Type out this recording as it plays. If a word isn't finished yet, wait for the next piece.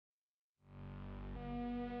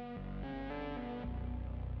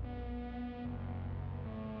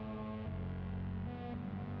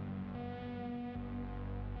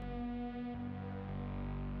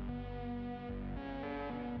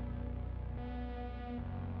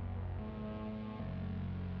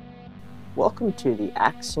Welcome to the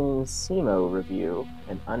Accsoon Seemo review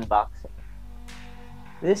and unboxing.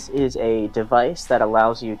 This is a device that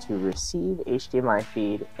allows you to receive HDMI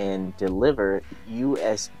feed and deliver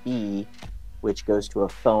USB, which goes to a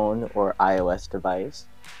phone or iOS device.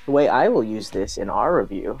 The way I will use this in our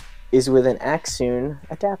review is with an Accsoon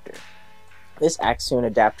adapter. This Accsoon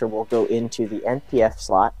adapter will go into the NPF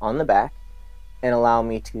slot on the back and allow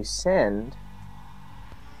me to send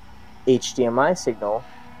HDMI signal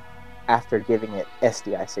after giving it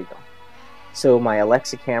SDI signal. So my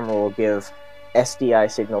Alexa camera will give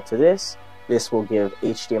SDI signal to this will give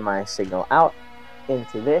HDMI signal out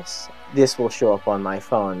into this will show up on my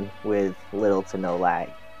phone with little to no lag.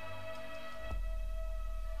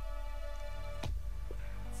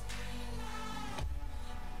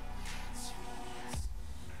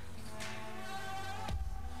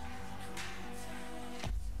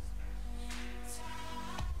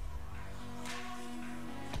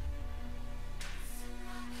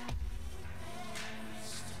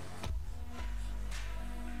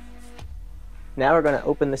 Now we're going to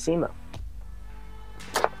open the Seemo.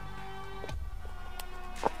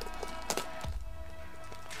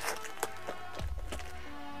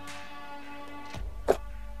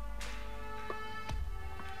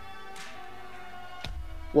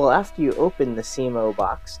 Well, after you open the Seemo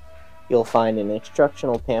box, you'll find an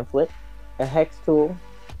instructional pamphlet, a hex tool,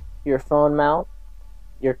 your phone mount,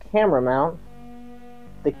 your camera mount,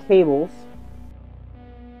 the cables,